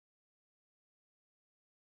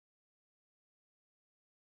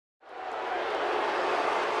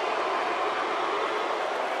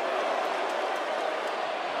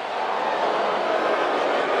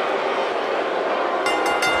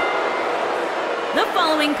The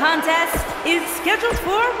following contest is scheduled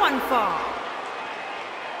for one fall.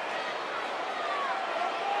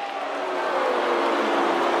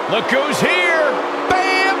 Look who's here!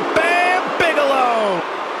 Bam Bam Bigelow!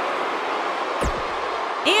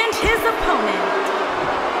 And his opponent.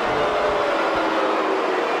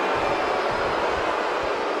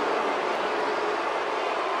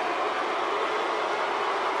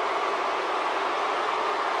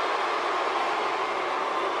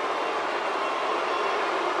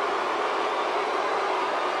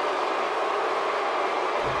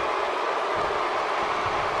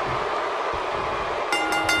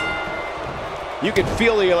 You can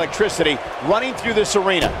feel the electricity running through this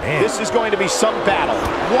arena. Man. This is going to be some battle.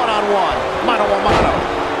 One-on-one, mano-a-mano.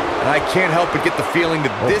 And I can't help but get the feeling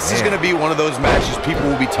that this is going to be one of those matches people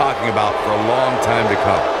will be talking about for a long time to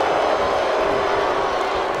come.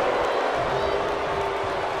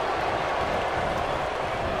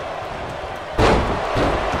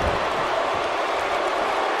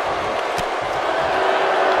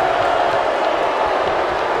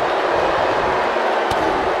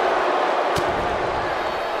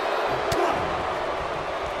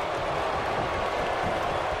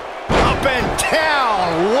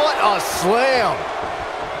 Down! What a slam!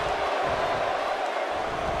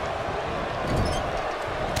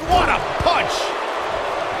 What a punch!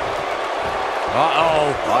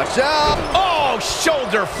 Uh-oh. Watch out! Oh,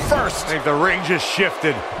 shoulder first! I think the ring just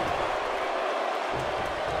shifted.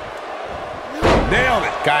 Nailed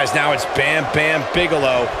it! Guys, now it's Bam Bam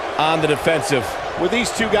Bigelow on the defensive. With these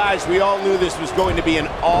two guys, we all knew this was going to be an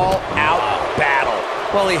all-out battle.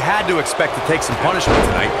 Well, he had to expect to take some punishment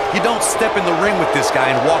tonight. You don't step in the ring with this guy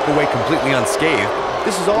and walk away completely unscathed.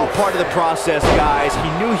 This is all part of the process, guys. He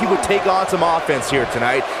knew he would take on some offense here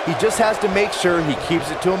tonight. He just has to make sure he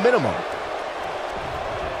keeps it to a minimum.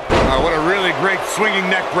 What a really great swinging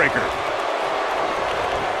neck breaker.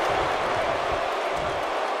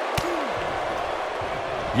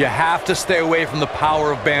 You have to stay away from the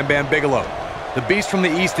power of Bam Bam Bigelow. The Beast from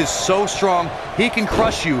the East is so strong, he can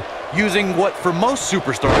crush you using what for most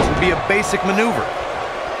superstars would be a basic maneuver.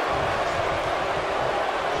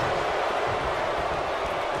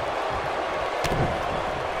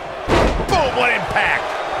 Boom, what impact!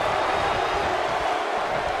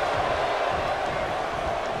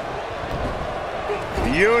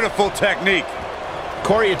 Beautiful technique.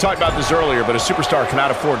 Corey, you talked about this earlier, but a superstar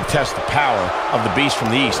cannot afford to test the power of the Beast from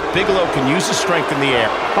the East. Bigelow can use his strength in the air.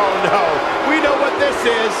 Oh no, we know what this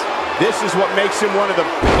is. This is what makes him one of the...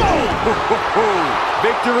 Boom!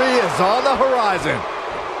 Victory is on the horizon.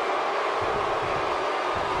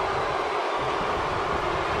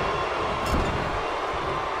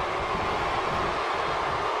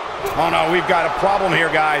 Oh no, we've got a problem here,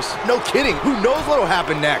 guys. No kidding. Who knows what'll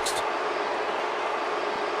happen next?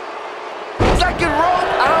 Second rope.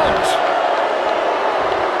 Ouch!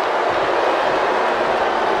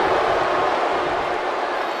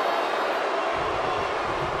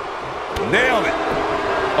 Nailed it.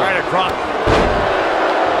 Right across.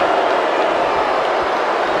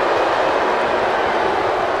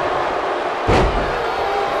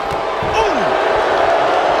 Ooh!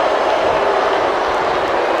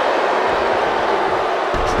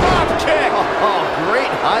 Drop kick. Oh, great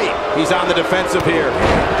height. He's on the defensive here.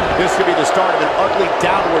 This could be the start of an ugly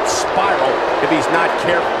downward spiral if he's not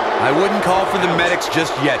careful. I wouldn't call for the medics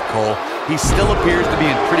just yet, Cole. He still appears to be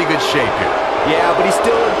in pretty good shape here. Yeah, but he's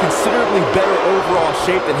still in considerably better overall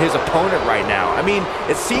shape than his opponent right now. I mean,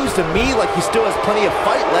 it seems to me like he still has plenty of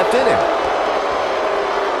fight left in him.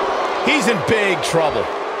 He's in big trouble.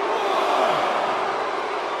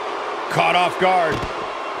 Caught off guard.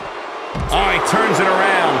 Oh, he turns it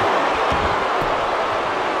around.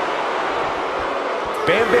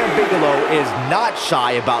 Bam Bam Bigelow is not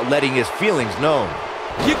shy about letting his feelings known.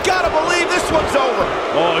 You gotta believe this one's over.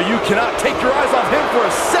 Oh, you cannot take your eyes off him for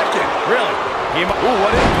a second. Really? Ooh,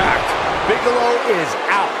 what impact. Bigelow is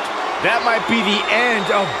out. That might be the end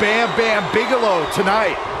of Bam Bam Bigelow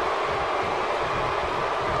tonight.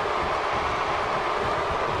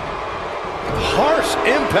 Harsh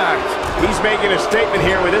impact. He's making a statement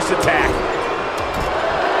here with this attack.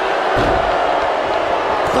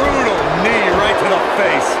 Brutal knee right to the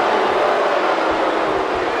face.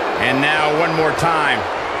 And now one more time.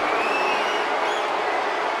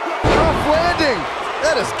 Tough landing.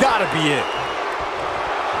 That has got to be it.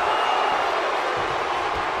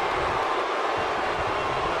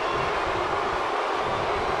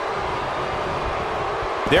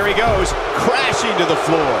 There he goes, crashing to the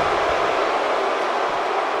floor.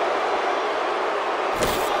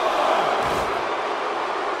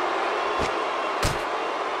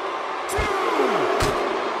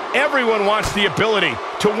 Everyone wants the ability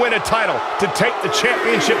to win a title, to take the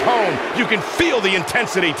championship home. You can feel the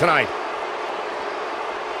intensity tonight.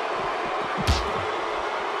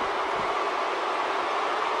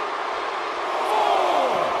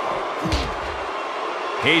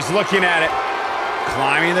 He's looking at it.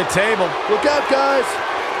 Climbing the table. Look out, guys.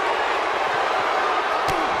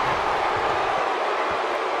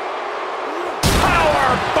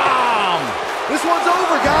 Power bomb! This one's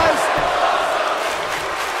over, guys.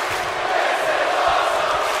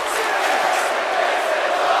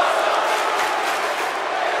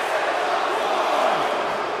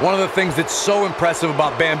 One of the things that's so impressive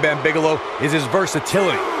about Bam Bam Bigelow is his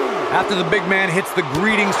versatility. After the big man hits the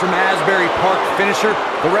greetings from Asbury Park finisher,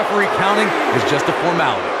 the referee counting is just a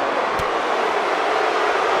formality.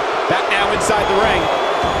 Back now inside the ring.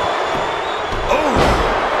 Oh!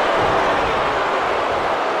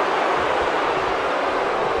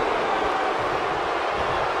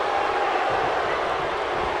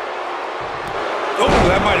 Oh,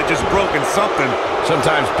 that might have just broken something.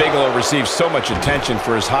 Sometimes Bigelow receives so much attention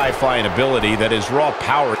for his high-flying ability that his raw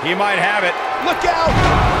power, he might have it. Look out!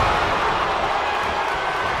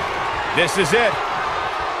 This is it.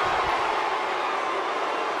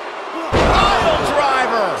 Pile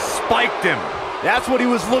driver! Spiked him. That's what he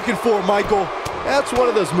was looking for, Michael. That's one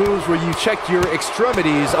of those moves where you check your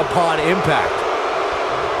extremities upon impact.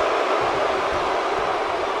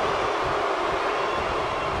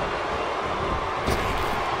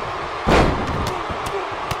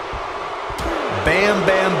 Bam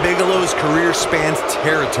Bam Bigelow's career spans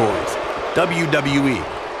territories. WWE,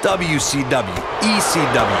 WCW,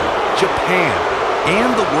 ECW, Japan,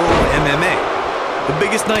 and the world of MMA. The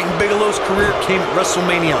biggest night in Bigelow's career came at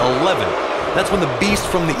WrestleMania 11. That's when the Beast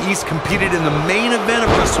from the East competed in the main event of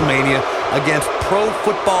WrestleMania against Pro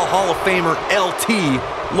Football Hall of Famer LT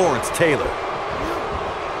Lawrence Taylor.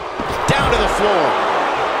 Down to the floor.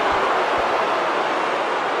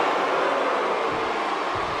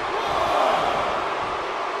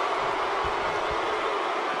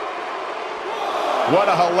 What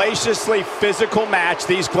a hellaciously physical match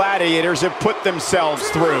these gladiators have put themselves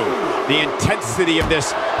through. The intensity of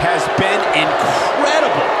this has been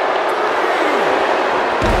incredible.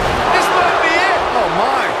 This might be it. Oh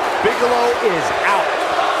my, Bigelow is out.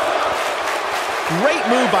 Great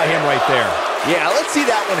move by him right there. Yeah, let's see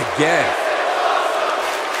that one again.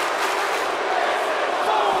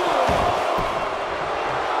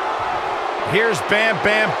 Here's Bam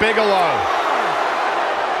Bam Bigelow.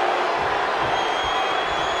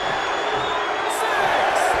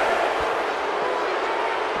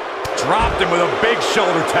 Dropped him with a big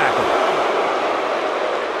shoulder tackle.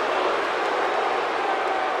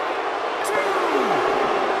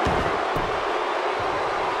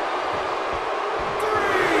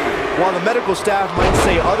 While the medical staff might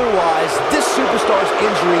say otherwise, this superstar's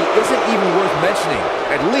injury isn't even worth mentioning.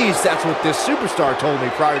 At least that's what this superstar told me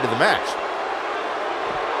prior to the match.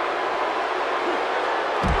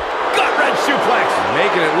 Gut-wrench suplex.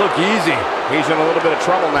 Making it look easy. He's in a little bit of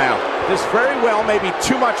trouble now. This very well may be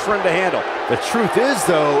too much for him to handle. The truth is,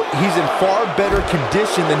 though, he's in far better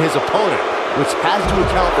condition than his opponent, which has to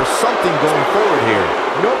account for something going forward here.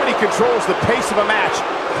 Nobody controls the pace of a match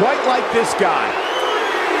quite like this guy.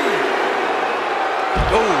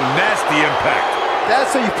 Oh, nasty impact.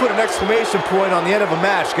 That's how you put an exclamation point on the end of a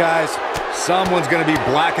match, guys. Someone's going to be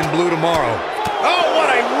black and blue tomorrow. Oh,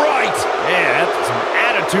 what a right! Yeah, that's some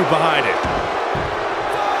attitude behind it.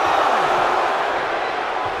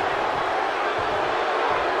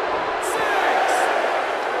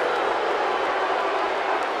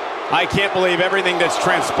 I can't believe everything that's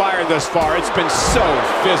transpired thus far. It's been so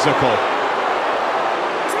physical.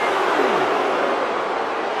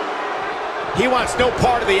 He wants no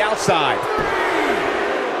part of the outside.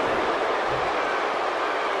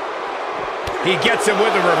 He gets him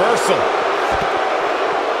with a reversal.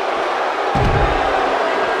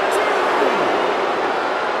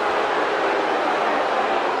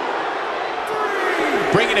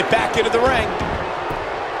 Bringing it back into the ring.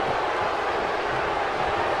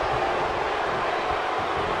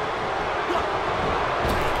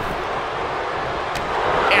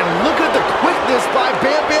 And look at the quickness by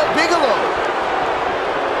Bam Bam Bigelow.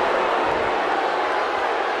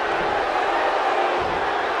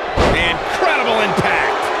 Incredible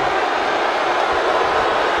impact.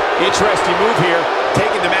 Interesting move here,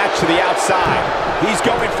 taking the match to the outside. He's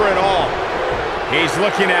going for it all. He's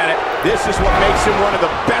looking at it. This is what makes him one of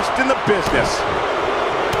the best in the business.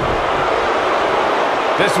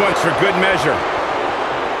 This one's for good measure.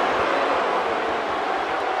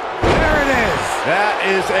 There it is. That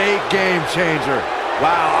is a game changer.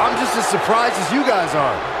 Wow, I'm just as surprised as you guys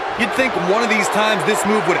are. You'd think one of these times this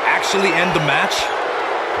move would actually end the match.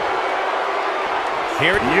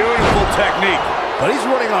 Here, beautiful technique. But he's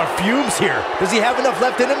running on fumes here. Does he have enough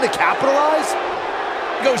left in him to capitalize?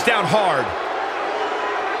 Goes down hard.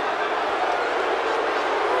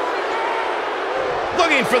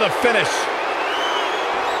 Looking for the finish.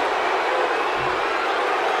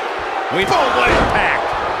 Full impact.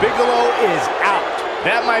 Bigelow is out.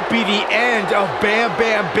 That might be the end of Bam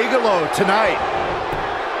Bam Bigelow tonight.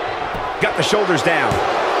 Got the shoulders down.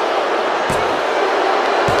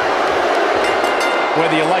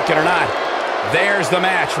 Whether you like it or not, there's the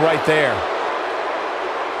match right there.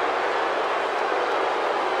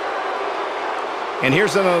 And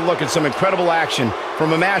here's another look at some incredible action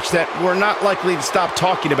from a match that we're not likely to stop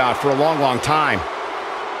talking about for a long, long time.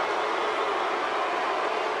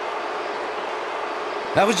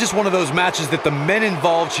 That was just one of those matches that the men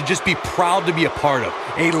involved should just be proud to be a part of.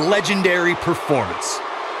 A legendary performance.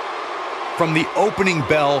 From the opening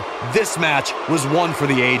bell, this match was one for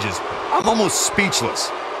the ages. I'm almost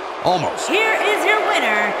speechless. Almost. Here is your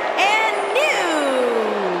winner and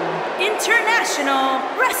new International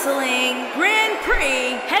Wrestling Grand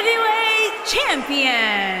Prix Heavyweight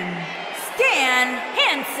Champion, Stan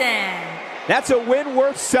Hansen. That's a win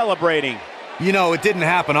worth celebrating. You know, it didn't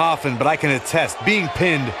happen often, but I can attest, being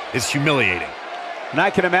pinned is humiliating. And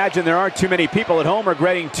I can imagine there aren't too many people at home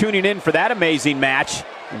regretting tuning in for that amazing match.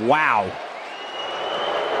 Wow.